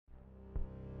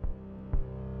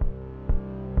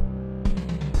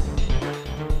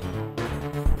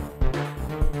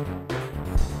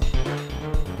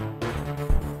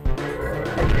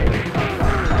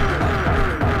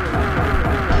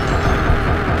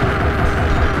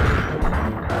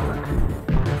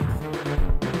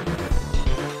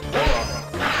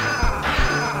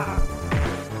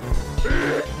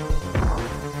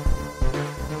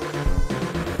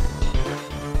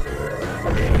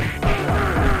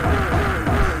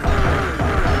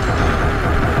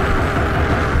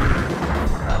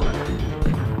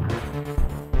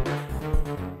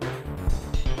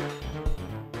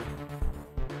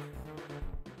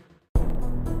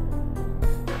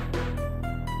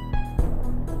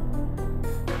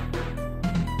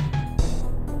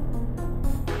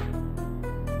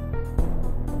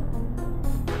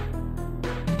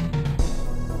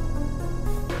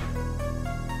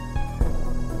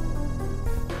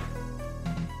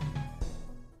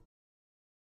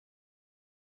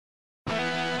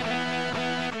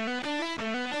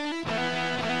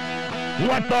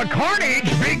Let the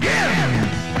carnage begin!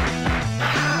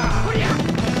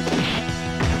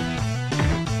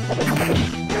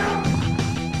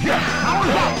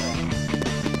 Powers up!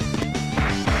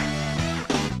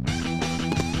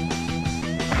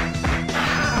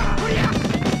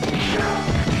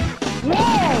 Whoa!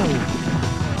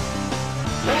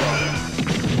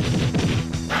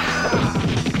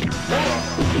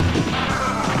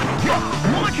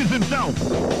 Launches himself!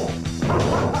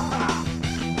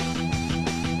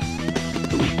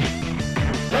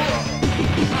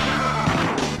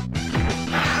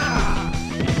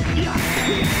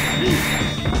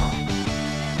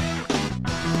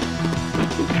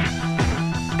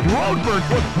 Roadburst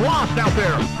was lost out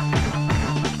there!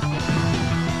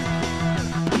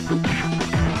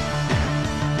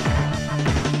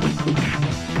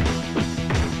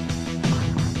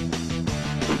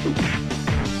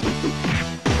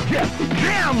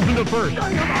 Jams into first!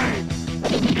 Dynamite!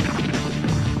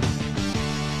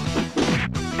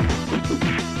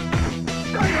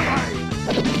 Dynamite!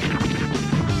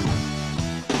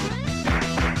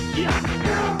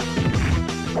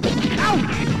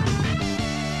 Ouch!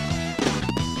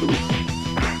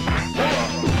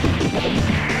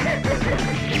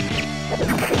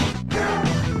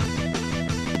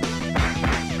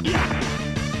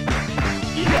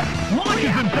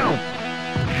 Launches himself!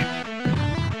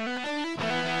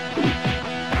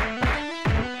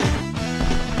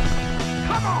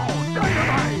 Come on,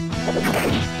 dynamite!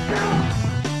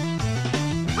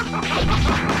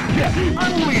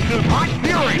 Unleashes hot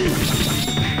fury!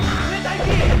 Good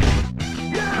idea!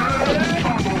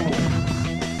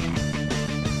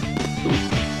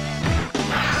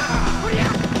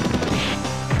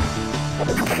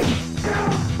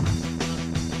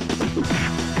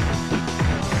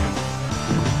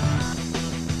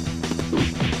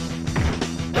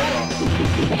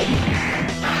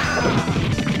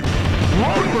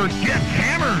 Roadburst gets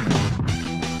hammered!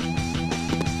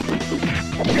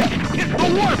 Hits the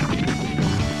warp!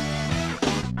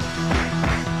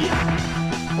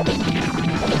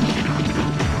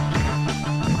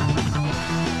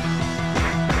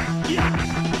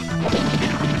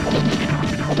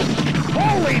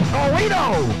 Holy Toledo!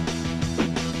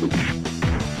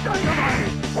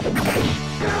 Dynamite!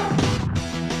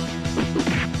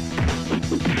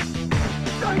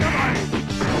 Dynamite!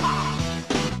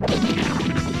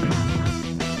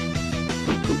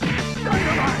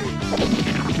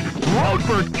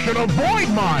 Roadburst should avoid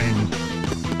mines!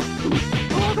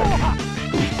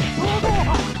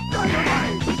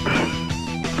 Dynamite!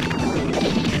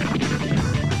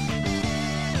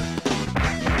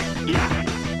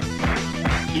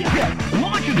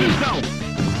 Launches himself!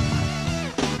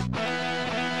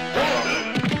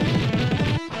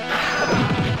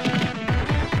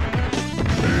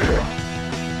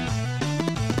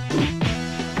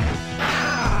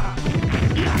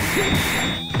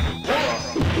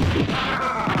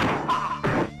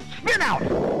 Spin out!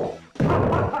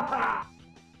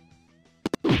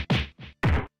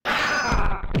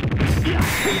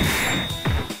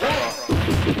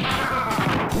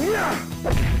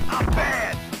 Not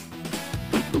bad!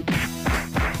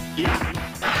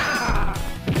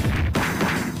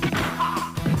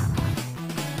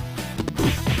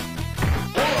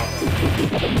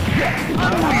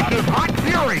 Unleashes hot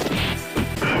fury!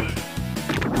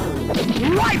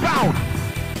 Wipe out!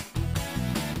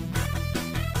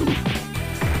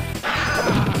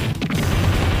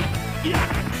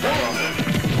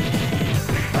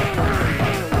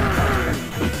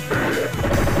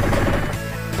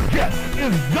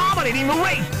 Is dominating the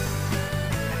race!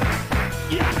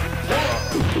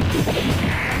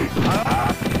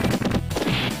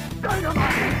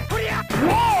 Dynamite!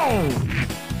 Whoa!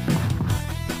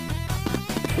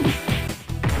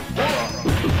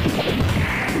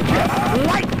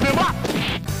 Lights him up!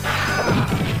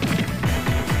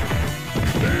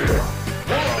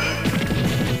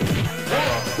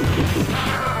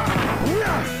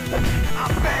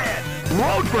 Not bad!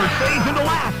 Roadburst fades into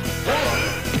last!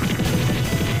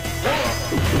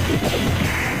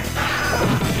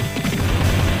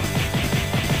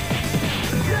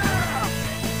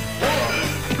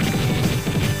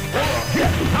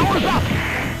 Powers up!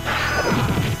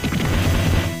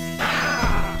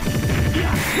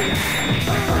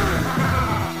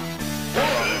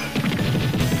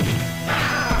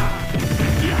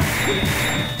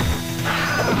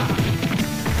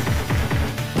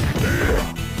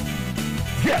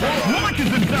 Launches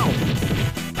himself!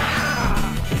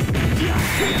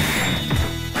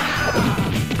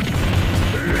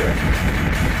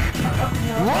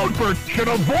 Roadburst should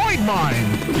avoid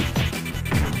mines!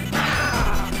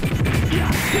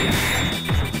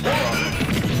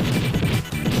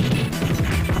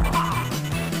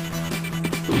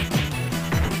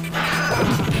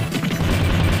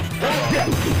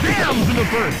 Jams in the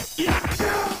first.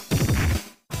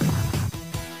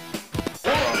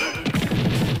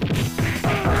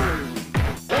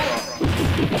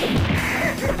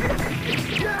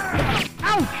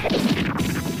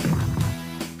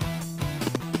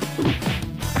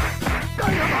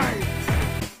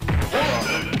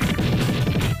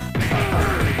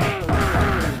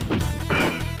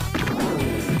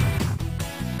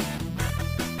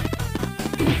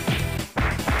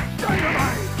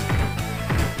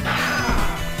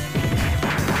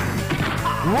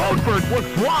 Roadford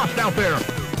looks lost out there.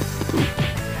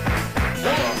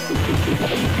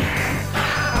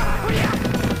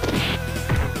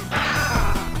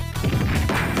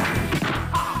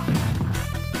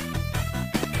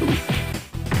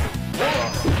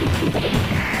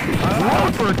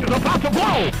 Roadford is about to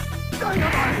blow.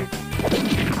 Dynamite!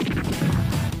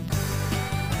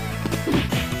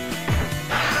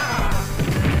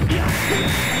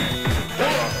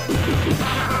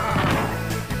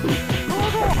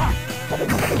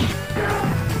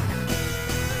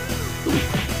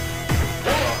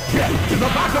 Is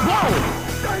about to blow!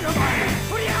 Dynamite!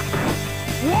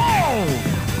 Whoa!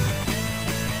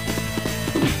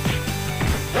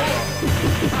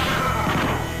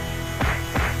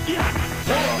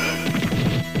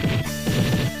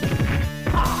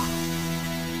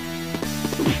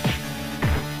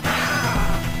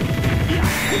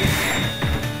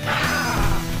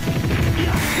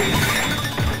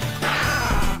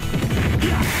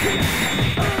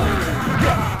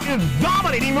 Is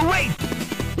dominating the race!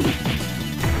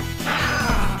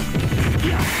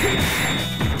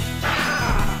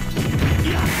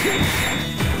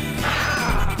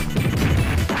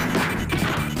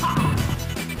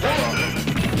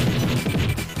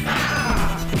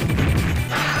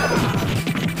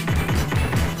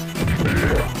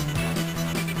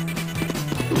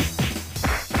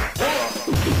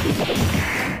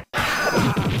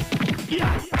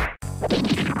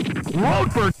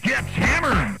 Roadford gets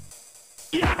hammered!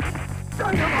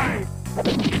 Dynamite!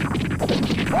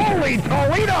 Holy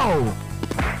Toledo!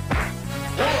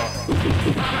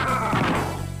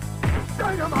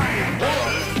 Dynamite!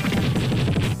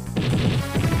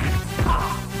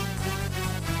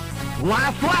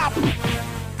 Last lap!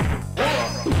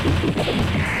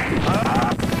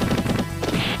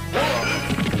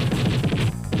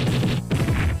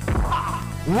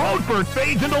 Roadford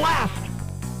fades into last!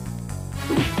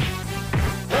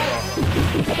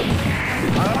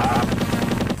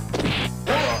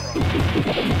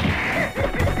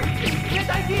 Good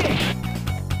idea!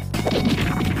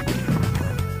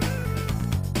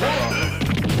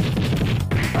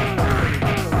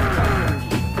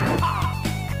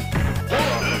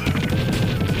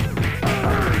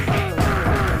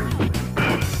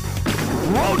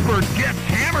 Roadford gets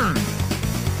hammered!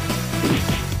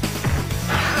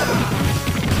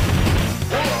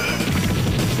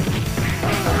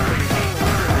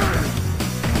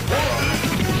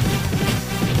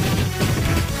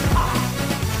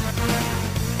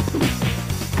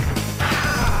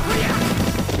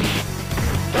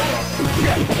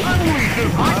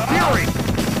 Unleashes hot fury!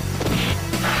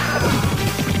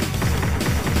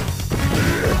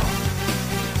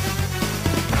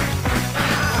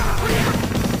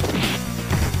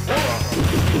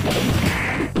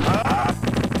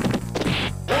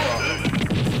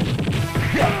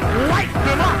 Lights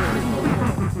him up!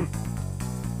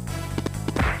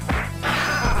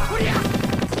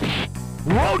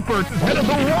 Roadford is headed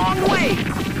the wrong way!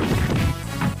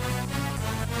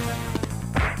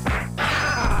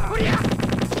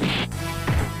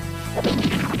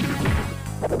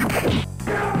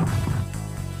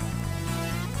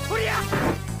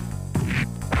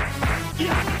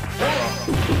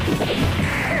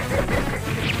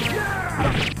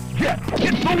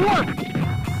 It's the work!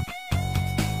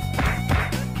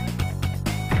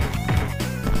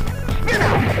 Spin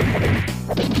out!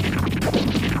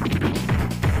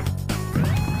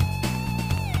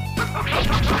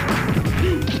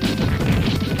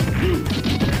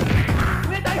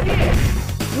 Good idea!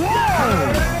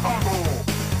 Whoa!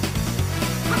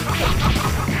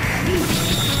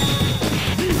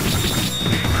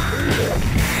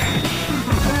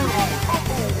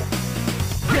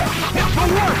 It's the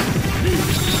work!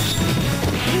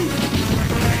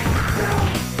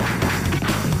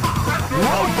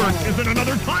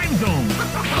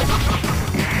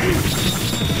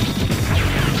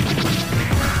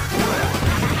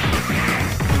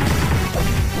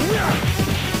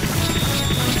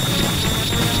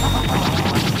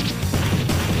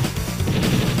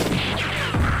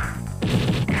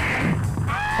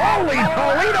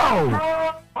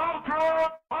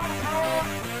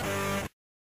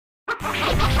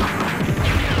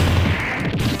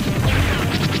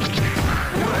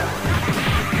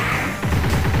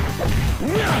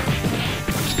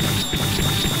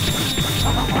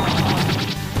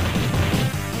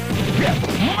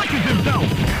 himself.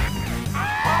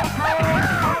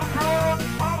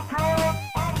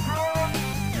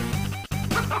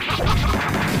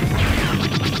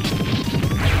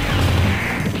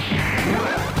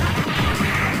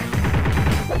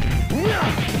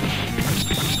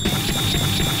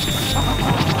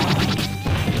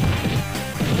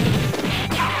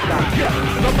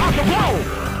 It's about to blow!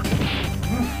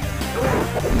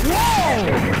 Whoa!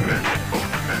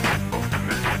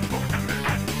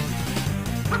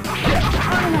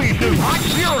 Unleash his hot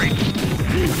fury!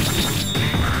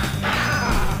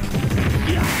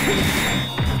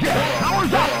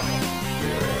 Powers up!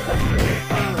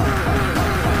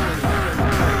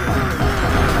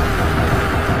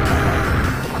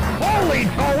 Holy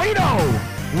Toledo!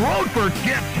 Roadford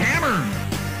gets hammered!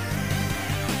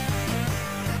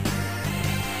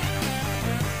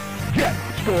 Jet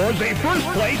scores a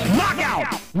first-place knockout!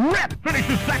 Rip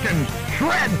finishes second!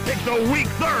 Shred takes a weak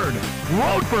third!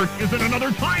 Roadford is in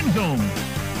another time zone!